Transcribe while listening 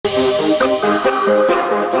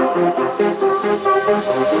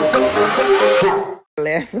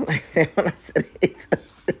Laughing like that when I said it.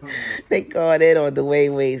 They called it on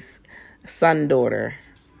Dwayne Wade's son daughter.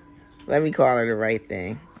 Let me call her the right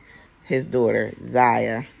thing. His daughter,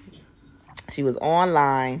 Zaya. She was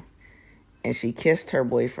online and she kissed her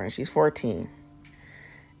boyfriend. She's 14.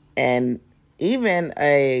 And even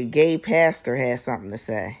a gay pastor had something to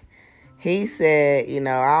say. He said,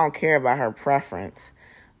 I don't care about her preference,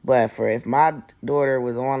 but if my daughter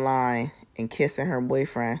was online and kissing her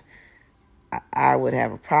boyfriend, I would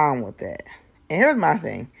have a problem with that. And here's my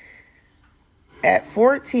thing. At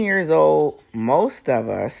 14 years old, most of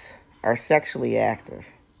us are sexually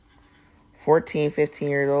active. 14, 15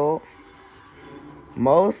 years old,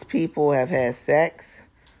 most people have had sex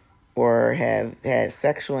or have had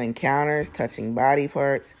sexual encounters, touching body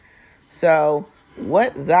parts. So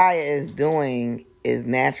what Zaya is doing is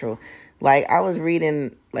natural. Like, I was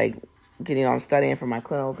reading, I'm studying for my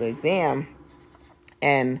clinical exam,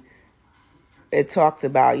 and it talked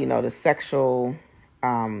about, the sexual,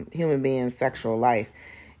 human being's sexual life.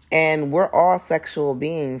 And we're all sexual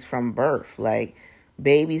beings from birth. Like,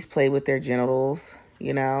 babies play with their genitals,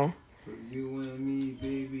 So you and me,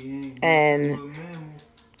 baby, ain't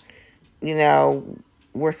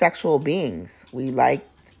we're sexual beings. We like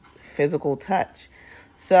physical touch.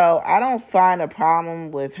 So I don't find a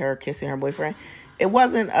problem with her kissing her boyfriend. It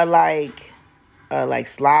wasn't a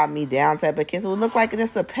slide me down type of kiss. It would look like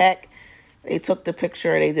just a peck. They took the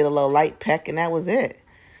picture, they did a little light peck, and that was it.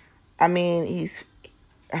 I mean,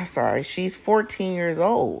 she's 14 years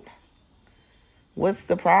old. What's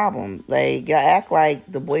the problem? Like, you act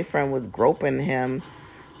like the boyfriend was groping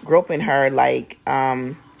her like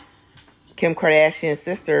Kim Kardashian's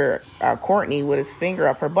sister, Kourtney, with his finger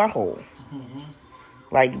up her butthole.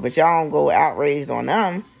 Mm-hmm. But y'all don't go outraged on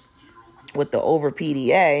them with the over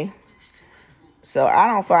PDA. So I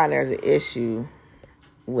don't find there's an issue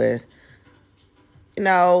with,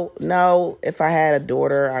 no, if I had a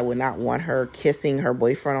daughter, I would not want her kissing her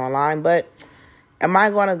boyfriend online. But am I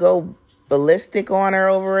going to go ballistic on her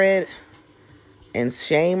over it and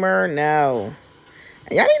shame her? No.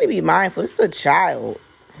 And y'all need to be mindful. This is a child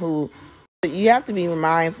who... You have to be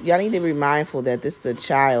mindful. Y'all need to be mindful that this is a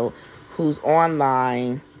child who's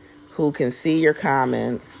online, who can see your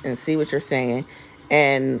comments and see what you're saying.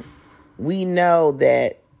 And we know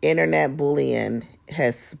that internet bullying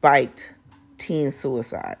has spiked teen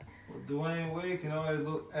suicide. Well, Dwayne Wade can always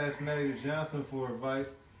ask Magic Johnson for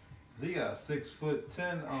advice. He got a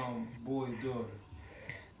 6'10" boy daughter.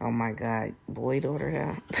 Oh my God, boy daughter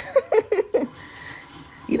now.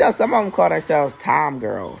 Some of them call themselves Tom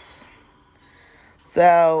girls.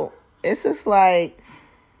 So it's just like,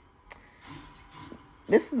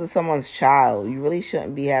 this is someone's child. You really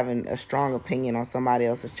shouldn't be having a strong opinion on somebody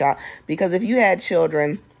else's child. Because if you have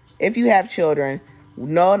children,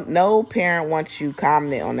 no parent wants you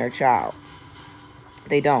commenting on their child.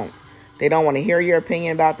 They don't. They don't want to hear your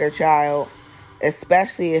opinion about their child,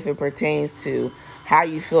 especially if it pertains to how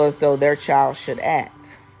you feel as though their child should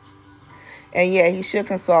act. And yeah, he should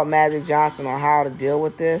consult Magic Johnson on how to deal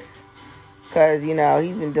with this. Because,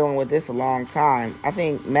 he's been dealing with this a long time. I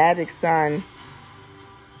think Magic's son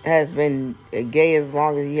has been gay as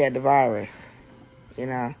long as he had the virus.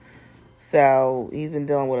 So he's been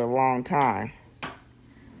dealing with it a long time.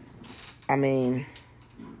 I mean,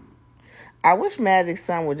 I wish Magic's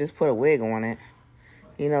son would just put a wig on it.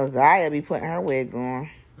 Zaya be putting her wigs on.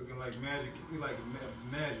 Looking like Magic. We like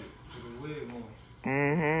Magic with a wig on.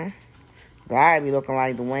 Mm-hmm. Zaya be looking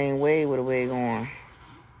like Dwayne Wade with a wig on.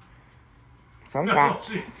 Sometimes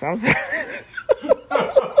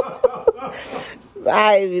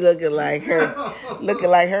Zaya be looking like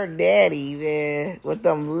her daddy, man, with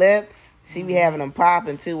them lips. She be having them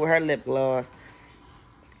popping too with her lip gloss.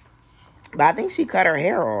 But I think she cut her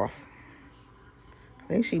hair off. I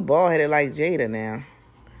think she bald headed like Jada now.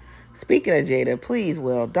 Speaking of Jada, please,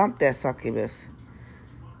 Will, dump that succubus.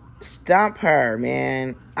 Stump her,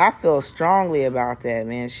 man. I feel strongly about that,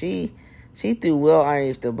 man. She threw Will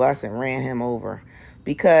underneath the bus and ran him over,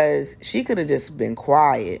 because she could have just been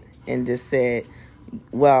quiet and just said,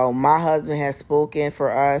 well, my husband has spoken for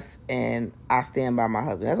us and I stand by my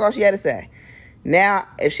husband. That's all she had to say. Now,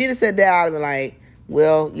 if she'd have said that, I'd have been like,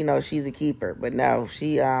 well, she's a keeper. But no,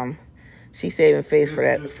 she's saving face for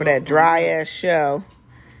that dry ass show.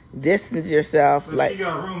 Distance yourself. But like she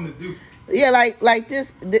got room to do. Yeah, like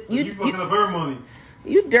this. You fucking up her money.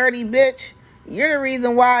 You dirty bitch. You're the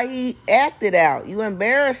reason why he acted out. You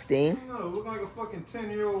embarrassed him. No, look like a fucking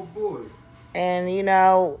 10-year-old boy. And,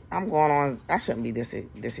 I'm going on. I shouldn't be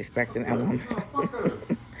disrespecting that woman. No, fuck her.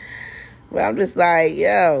 But I'm just like,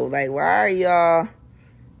 yo, like, why are y'all...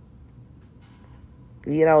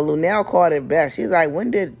 You know, Lunel called it best. She's like, when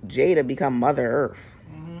did Jada become Mother Earth?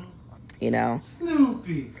 Mm-hmm. You know?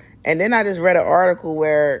 Snoopy. And then I just read an article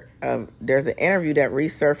where there's an interview that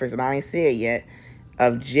resurfaced, and I ain't see it yet,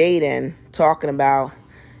 of Jaden talking about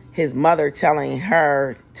his mother telling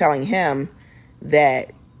him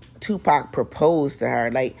that Tupac proposed to her.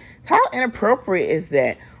 Like, how inappropriate is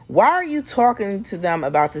that? Why are you talking to them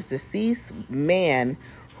about this deceased man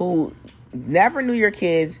who never knew your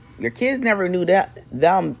kids? Your kids never knew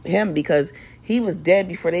him because he was dead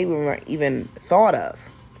before they were even thought of.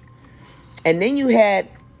 And then you had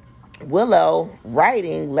Willow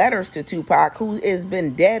writing letters to Tupac, who has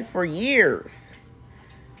been dead for years.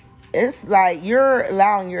 It's like you're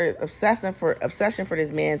allowing your obsession for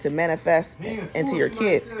this man to manifest into your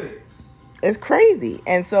kids. It's crazy.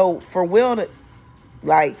 And so for Will to,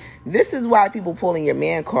 like, this is why people pulling your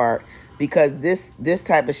man card, because this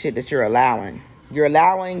type of shit that you're allowing. You're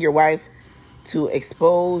allowing your wife to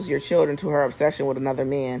expose your children to her obsession with another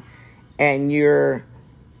man, and you're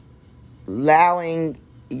allowing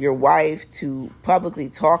your wife to publicly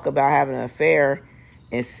talk about having an affair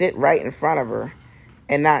and sit right in front of her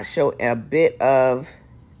and not show a bit of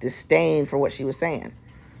disdain for what she was saying.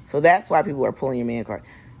 So that's why people are pulling your man card.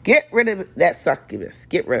 Get rid of that succubus.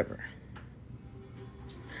 Get rid of her.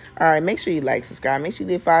 All right, make sure you like, subscribe. Make sure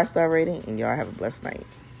you leave a 5-star rating, and y'all have a blessed night.